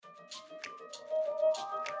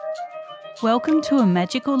Welcome to A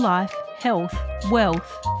Magical Life, Health,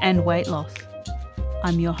 Wealth and Weight Loss.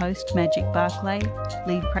 I'm your host, Magic Barclay,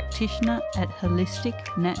 lead practitioner at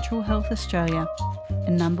Holistic Natural Health Australia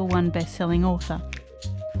and #1 best-selling author.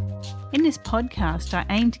 In this podcast, I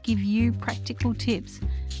aim to give you practical tips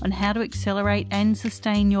on how to accelerate and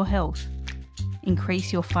sustain your health,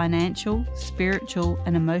 increase your financial, spiritual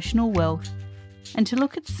and emotional wealth, and to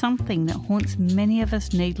look at something that haunts many of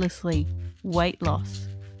us needlessly, weight loss.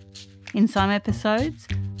 In some episodes,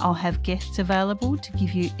 I'll have guests available to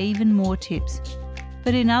give you even more tips,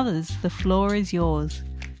 but in others, the floor is yours.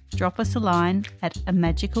 Drop us a line at A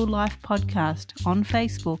Magical Life Podcast on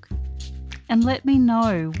Facebook and let me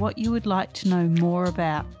know what you would like to know more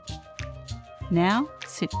about. Now,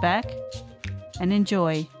 sit back and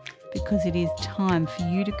enjoy, because it is time for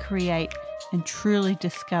you to create and truly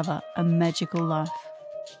discover a magical life.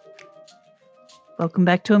 Welcome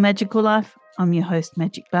back to A Magical Life. I'm your host,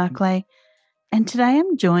 Magic Barclay, and today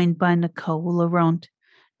I'm joined by Nicole Laurent.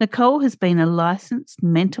 Nicole has been a licensed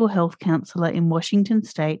mental health counsellor in Washington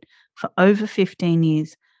State for over 15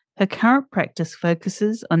 years. Her current practice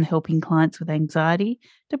focuses on helping clients with anxiety,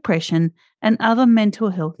 depression, and other mental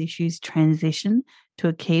health issues transition to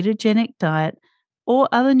a ketogenic diet or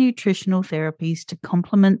other nutritional therapies to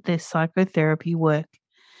complement their psychotherapy work.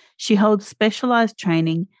 She holds specialised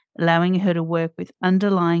training, allowing her to work with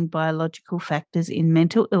underlying biological factors in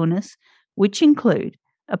mental illness, which include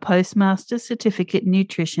a Postmaster Certificate in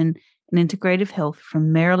Nutrition and Integrative Health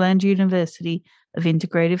from Maryland University of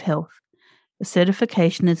Integrative Health, a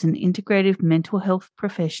certification as an integrative mental health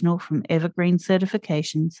professional from Evergreen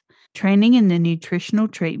Certifications, training in the nutritional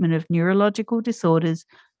treatment of neurological disorders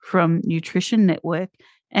from Nutrition Network,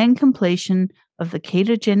 and completion of the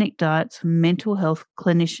Ketogenic Diets for Mental Health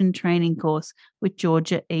Clinician Training course with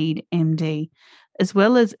Georgia Eid, MD, as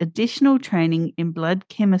well as additional training in blood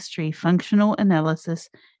chemistry, functional analysis,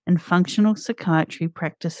 and functional psychiatry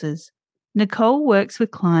practices. Nicole works with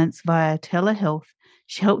clients via telehealth.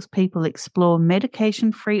 She helps people explore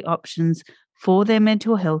medication-free options for their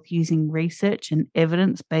mental health using research and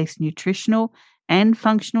evidence-based nutritional and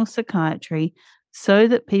functional psychiatry so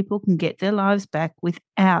that people can get their lives back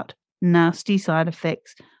without nasty side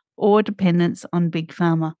effects or dependence on Big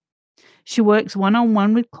Pharma. She works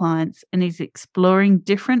one-on-one with clients and is exploring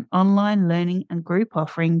different online learning and group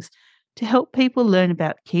offerings to help people learn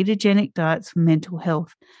about ketogenic diets for mental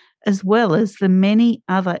health, as well as the many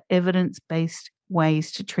other evidence-based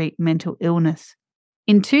ways to treat mental illness.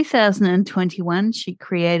 In 2021, she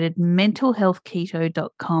created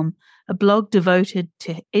mentalhealthketo.com, a blog devoted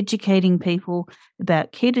to educating people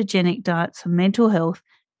about ketogenic diets for mental health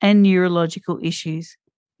and neurological issues.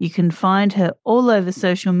 You can find her all over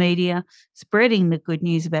social media, spreading the good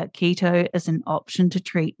news about keto as an option to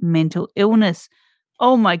treat mental illness.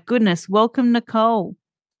 Oh my goodness, welcome, Nicole.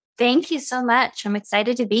 Thank you so much. I'm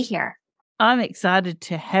excited to be here. I'm excited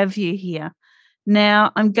to have you here.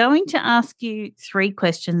 Now, I'm going to ask you 3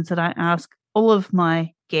 questions that I ask all of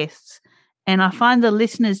my guests, and I find the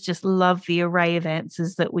listeners just love the array of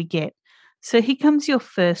answers that we get. So here comes your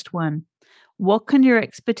first one. What can your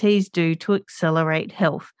expertise do to accelerate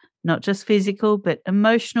health, not just physical, but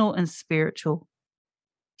emotional and spiritual?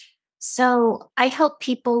 So I help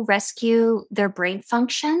people rescue their brain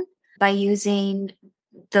function by using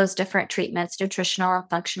those different treatments, nutritional and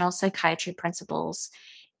functional psychiatry principles.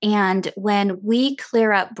 And when we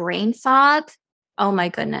clear up brain fog, oh my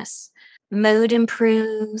goodness, mood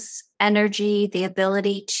improves, energy, the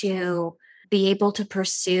ability to be able to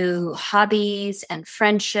pursue hobbies and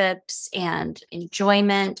friendships and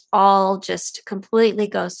enjoyment all just completely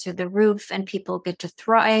goes through the roof, and people get to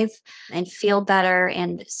thrive and feel better.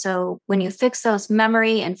 And so when you fix those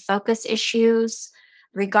memory and focus issues,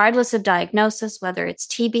 regardless of diagnosis, whether it's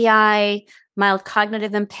TBI, mild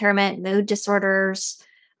cognitive impairment, mood disorders,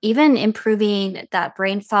 even improving that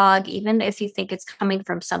brain fog, even if you think it's coming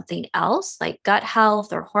from something else like gut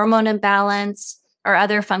health or hormone imbalance or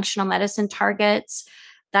other functional medicine targets,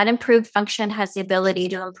 that improved function has the ability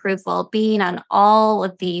to improve well-being on all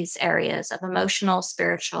of these areas of emotional,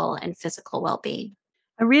 spiritual, and physical well-being.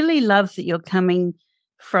 I really love that you're coming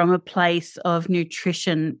from a place of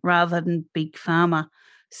nutrition rather than Big Pharma.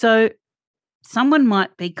 So someone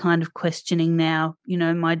might be kind of questioning now,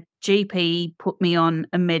 my GP put me on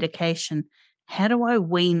a medication. How do I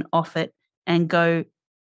wean off it and go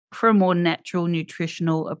for a more natural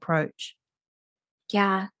nutritional approach?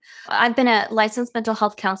 Yeah. I've been a licensed mental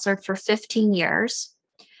health counselor for 15 years.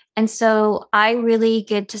 And so I really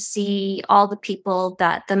get to see all the people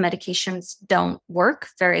that the medications don't work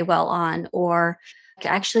very well on, or I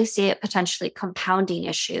actually see it potentially compounding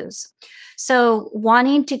issues. So,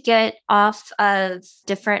 wanting to get off of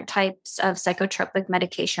different types of psychotropic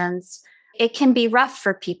medications, it can be rough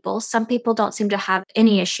for people. Some people don't seem to have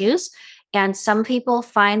any issues. And some people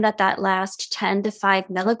find that that last 10 to 5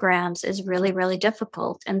 milligrams is really, really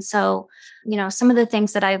difficult. And so, some of the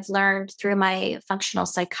things that I've learned through my functional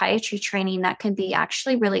psychiatry training that can be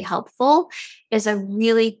actually really helpful is a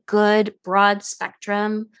really good broad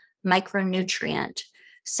spectrum micronutrient.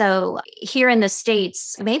 So here in the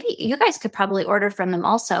States, maybe you guys could probably order from them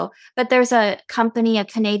also, but there's a company, a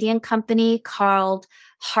Canadian company called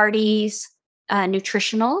Hardy's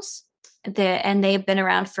Nutritionals. And they've been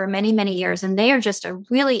around for many, many years. And they are just a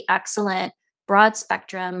really excellent broad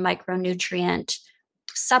spectrum micronutrient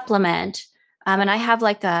supplement. And I have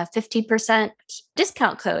like a 50%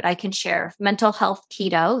 discount code I can share, mental health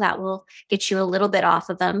keto. That will get you a little bit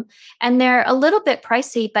off of them. And they're a little bit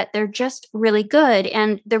pricey, but they're just really good.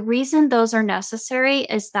 And the reason those are necessary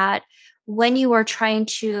is that when you are trying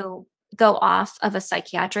to go off of a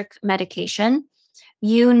psychiatric medication,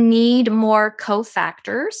 you need more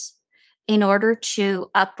cofactors in order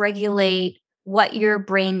to upregulate what your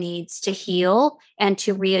brain needs to heal and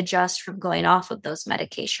to readjust from going off of those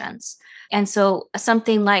medications. And so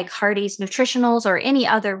something like Hardy's Nutritionals or any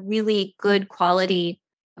other really good quality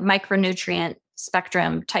micronutrient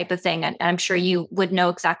spectrum type of thing, and I'm sure you would know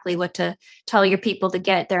exactly what to tell your people to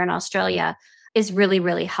get there in Australia, is really,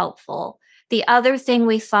 really helpful. The other thing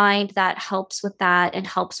we find that helps with that and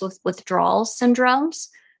helps with withdrawal syndromes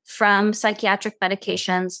from psychiatric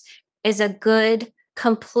medications is a good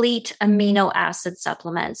complete amino acid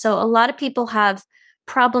supplement. So a lot of people have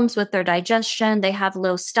problems with their digestion. They have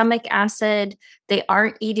low stomach acid. They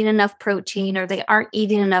aren't eating enough protein or they aren't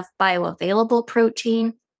eating enough bioavailable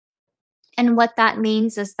protein. And what that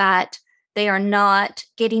means is that they are not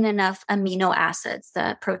getting enough amino acids.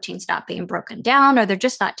 The protein's not being broken down or they're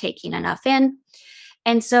just not taking enough in.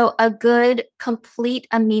 And so a good complete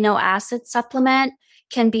amino acid supplement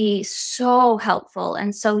can be so helpful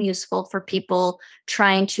and so useful for people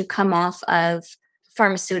trying to come off of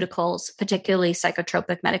pharmaceuticals, particularly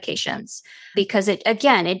psychotropic medications, because it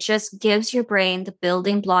just gives your brain the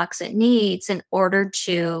building blocks it needs in order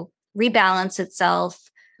to rebalance itself,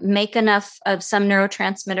 make enough of some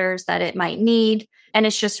neurotransmitters that it might need. And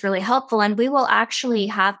it's just really helpful. And we will actually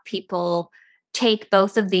have people take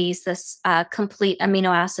both of these, this complete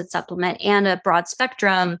amino acid supplement and a broad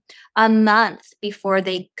spectrum, a month before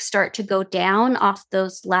they start to go down off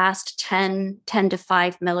those last 10 to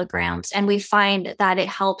 5 milligrams. And we find that it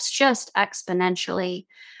helps just exponentially.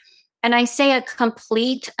 And I say a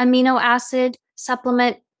complete amino acid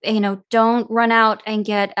supplement, don't run out and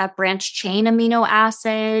get a branched chain amino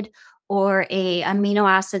acid or a amino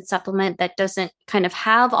acid supplement that doesn't kind of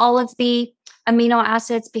have all of the amino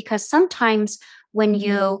acids, because sometimes when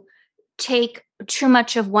you take too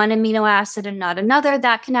much of one amino acid and not another,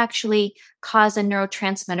 that can actually cause a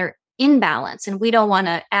neurotransmitter imbalance. And we don't want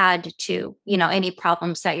to add to, any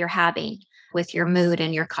problems that you're having with your mood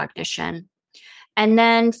and your cognition. And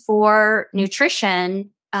then for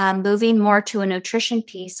nutrition, moving more to a nutrition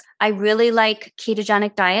piece, I really like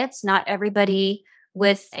ketogenic diets. Not everybody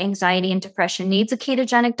with anxiety and depression needs a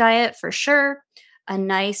ketogenic diet for sure. A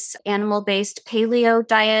nice animal-based paleo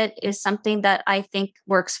diet is something that I think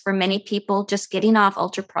works for many people. Just getting off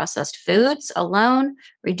ultra-processed foods alone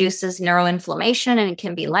reduces neuroinflammation and it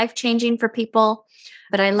can be life-changing for people.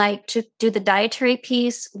 But I like to do the dietary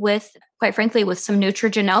piece with, quite frankly, with some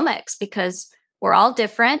nutrigenomics, because we're all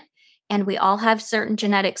different and we all have certain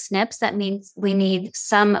genetic SNPs. That means we need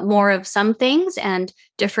some more of some things and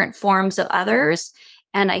different forms of others.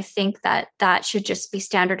 And I think that that should just be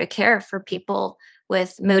standard of care for people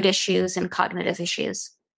with mood issues and cognitive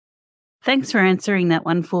issues. Thanks for answering that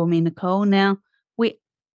one for me, Nicole. Now, we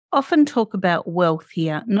often talk about wealth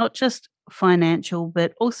here, not just financial,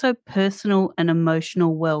 but also personal and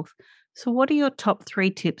emotional wealth. So what are your top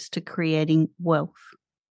 3 tips to creating wealth?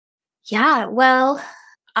 Yeah, well,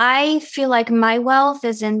 I feel like my wealth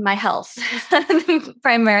is in my health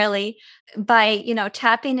primarily. By,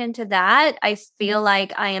 tapping into that, I feel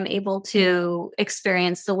like I am able to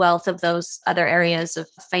experience the wealth of those other areas of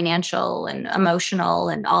financial and emotional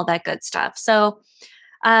and all that good stuff. So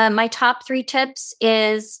my top 3 tips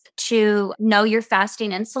is to know your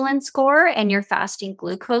fasting insulin score and your fasting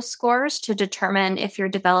glucose scores to determine if you're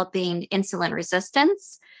developing insulin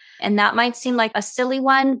resistance. And that might seem like a silly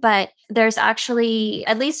one, but there's actually,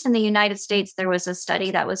 at least in the United States, there was a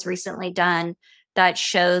study that was recently done that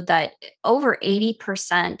showed that over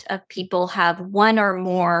 80% of people have one or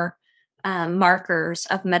more markers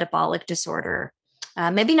of metabolic disorder.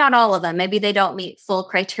 Maybe not all of them. Maybe they don't meet full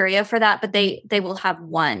criteria for that, but they will have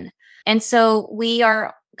one. And so we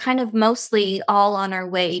are kind of mostly all on our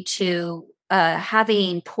way to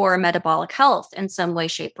having poor metabolic health in some way,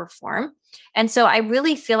 shape, or form. And so I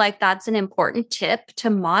really feel like that's an important tip to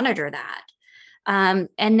monitor that. And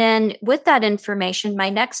then with that information, my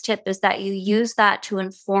next tip is that you use that to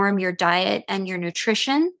inform your diet and your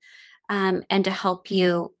nutrition, and to help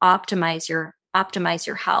you optimize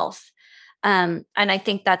your health. And I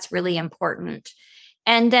think that's really important.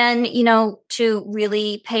 And then, to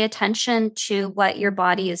really pay attention to what your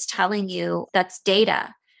body is telling you, that's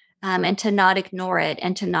data, and to not ignore it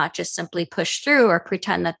and to not just simply push through or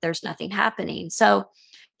pretend that there's nothing happening. So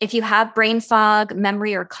if you have brain fog,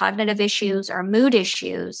 memory or cognitive issues or mood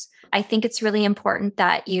issues, I think it's really important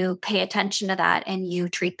that you pay attention to that and you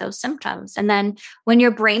treat those symptoms. And then when your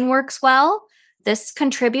brain works well, this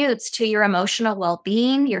contributes to your emotional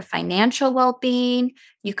well-being, your financial well-being.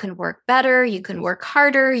 You can work better, you can work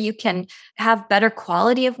harder, you can have better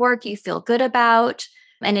quality of work you feel good about.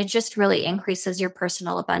 And it just really increases your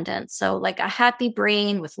personal abundance. So like a happy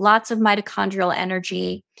brain with lots of mitochondrial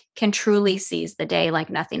energy can truly seize the day like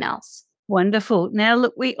nothing else. Wonderful. Now,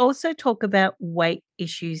 look, we also talk about weight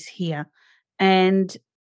issues here. And,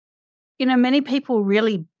 many people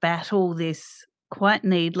really battle this quite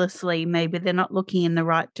needlessly. Maybe they're not looking in the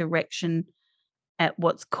right direction at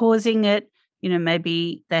what's causing it.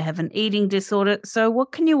 Maybe they have an eating disorder. So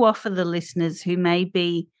what can you offer the listeners who may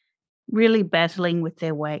be really battling with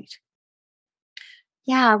their weight?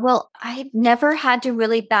 Yeah, well, I've never had to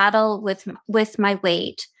really battle with my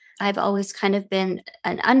weight. I've always kind of been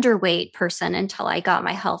an underweight person until I got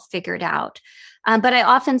my health figured out. But I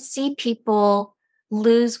often see people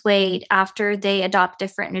lose weight after they adopt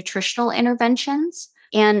different nutritional interventions.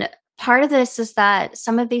 And part of this is that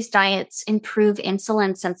some of these diets improve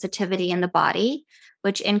insulin sensitivity in the body,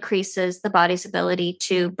 which increases the body's ability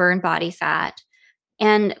to burn body fat.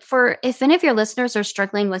 And if any of your listeners are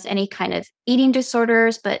struggling with any kind of eating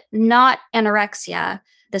disorders, but not anorexia,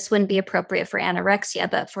 this wouldn't be appropriate for anorexia,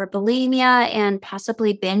 but for bulimia and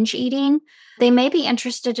possibly binge eating, they may be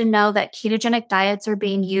interested to know that ketogenic diets are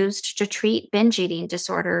being used to treat binge eating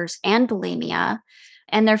disorders and bulimia.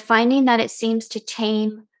 And they're finding that it seems to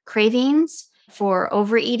tame cravings for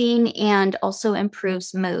overeating and also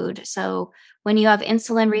improves mood. So when you have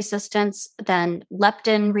insulin resistance, then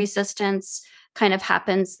leptin resistance kind of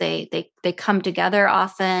happens. They come together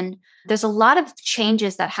often. There's a lot of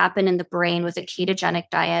changes that happen in the brain with a ketogenic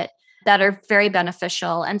diet that are very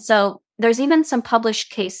beneficial. And so there's even some published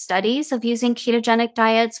case studies of using ketogenic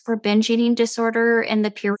diets for binge eating disorder in the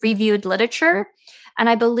peer-reviewed literature. And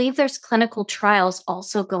I believe there's clinical trials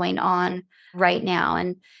also going on right now.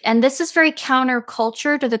 And this is very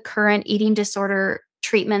counterculture to the current eating disorder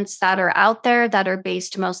treatments that are out there that are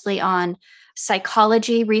based mostly on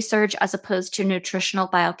psychology research as opposed to nutritional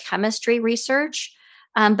biochemistry research.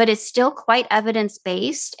 But it's still quite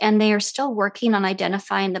evidence-based, and they are still working on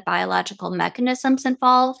identifying the biological mechanisms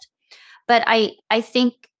involved. But I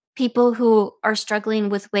think people who are struggling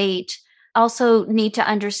with weight also need to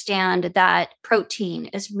understand that protein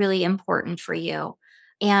is really important for you.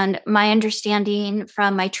 And my understanding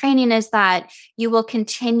from my training is that you will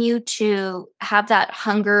continue to have that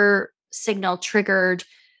hunger signal triggered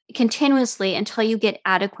continuously until you get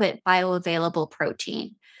adequate bioavailable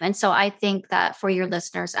protein. And so I think that for your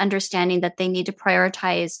listeners, understanding that they need to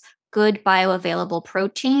prioritize good bioavailable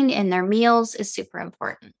protein in their meals is super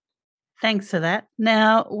important. Thanks for that.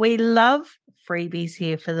 Now, we love freebies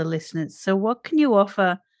here for the listeners. So what can you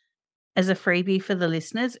offer as a freebie for the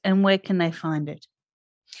listeners, and where can they find it?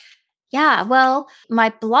 Yeah, well,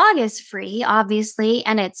 my blog is free, obviously,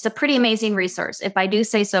 and it's a pretty amazing resource, if I do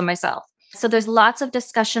say so myself. So there's lots of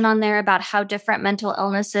discussion on there about how different mental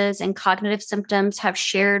illnesses and cognitive symptoms have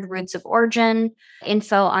shared roots of origin,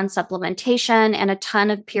 info on supplementation, and a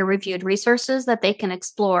ton of peer-reviewed resources that they can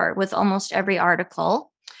explore with almost every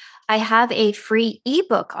article. I have a free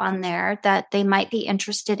ebook on there that they might be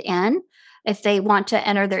interested in if they want to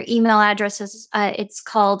enter their email addresses. It's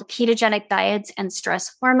called Ketogenic Diets and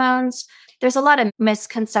Stress Hormones. There's a lot of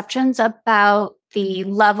misconceptions about the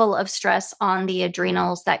level of stress on the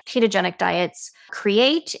adrenals that ketogenic diets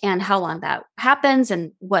create and how long that happens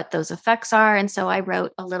and what those effects are. And so I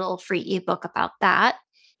wrote a little free ebook about that.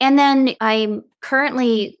 And then I'm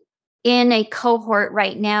currently in a cohort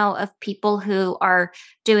right now of people who are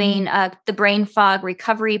doing the brain fog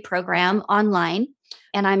recovery program online.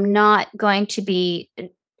 And I'm not going to be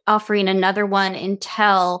offering another one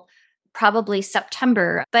until probably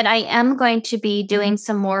September, but I am going to be doing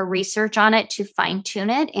some more research on it to fine tune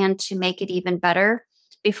it and to make it even better.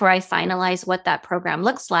 before I finalize what that program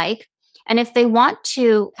looks like. And if they want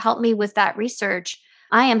to help me with that research,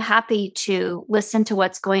 I am happy to listen to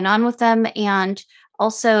what's going on with them. And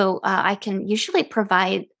also, I can usually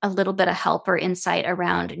provide a little bit of help or insight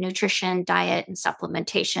around nutrition, diet, and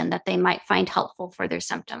supplementation that they might find helpful for their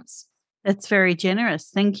symptoms. That's very generous.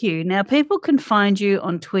 Thank you. Now, people can find you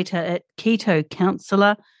on Twitter at Keto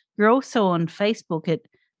Counselor. You're also on Facebook at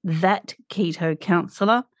That Keto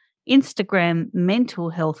Counselor, Instagram Mental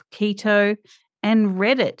Health Keto, and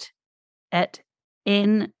Reddit at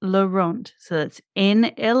N Laurent. So that's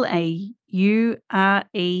NLAURENT.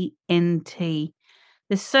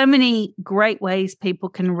 There's so many great ways people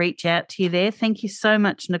can reach out to you there. Thank you so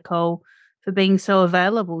much, Nicole, for being so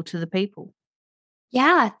available to the people.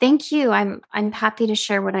 Yeah, thank you. I'm happy to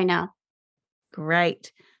share what I know.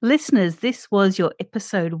 Great. Listeners, this was your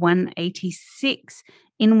episode 186.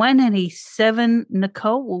 In 187,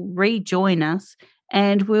 Nicole will rejoin us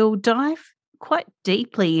and we'll dive quite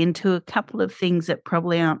deeply into a couple of things that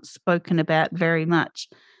probably aren't spoken about very much.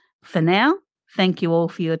 For now, thank you all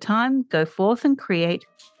for your time. Go forth and create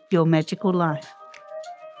your magical life.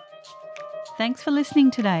 Thanks for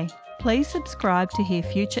listening today. Please subscribe to hear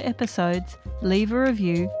future episodes, leave a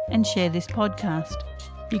review, and share this podcast.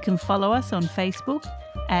 You can follow us on Facebook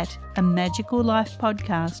at A Magical Life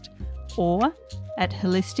Podcast or at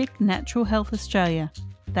Holistic Natural Health Australia.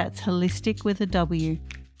 That's holistic with a W.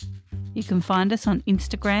 You can find us on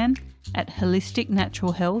Instagram at Holistic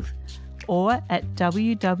Natural Health or at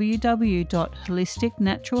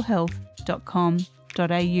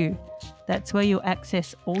www.holisticnaturalhealth.com.au. That's where you'll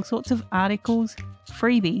access all sorts of articles,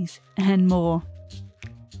 freebies, and more.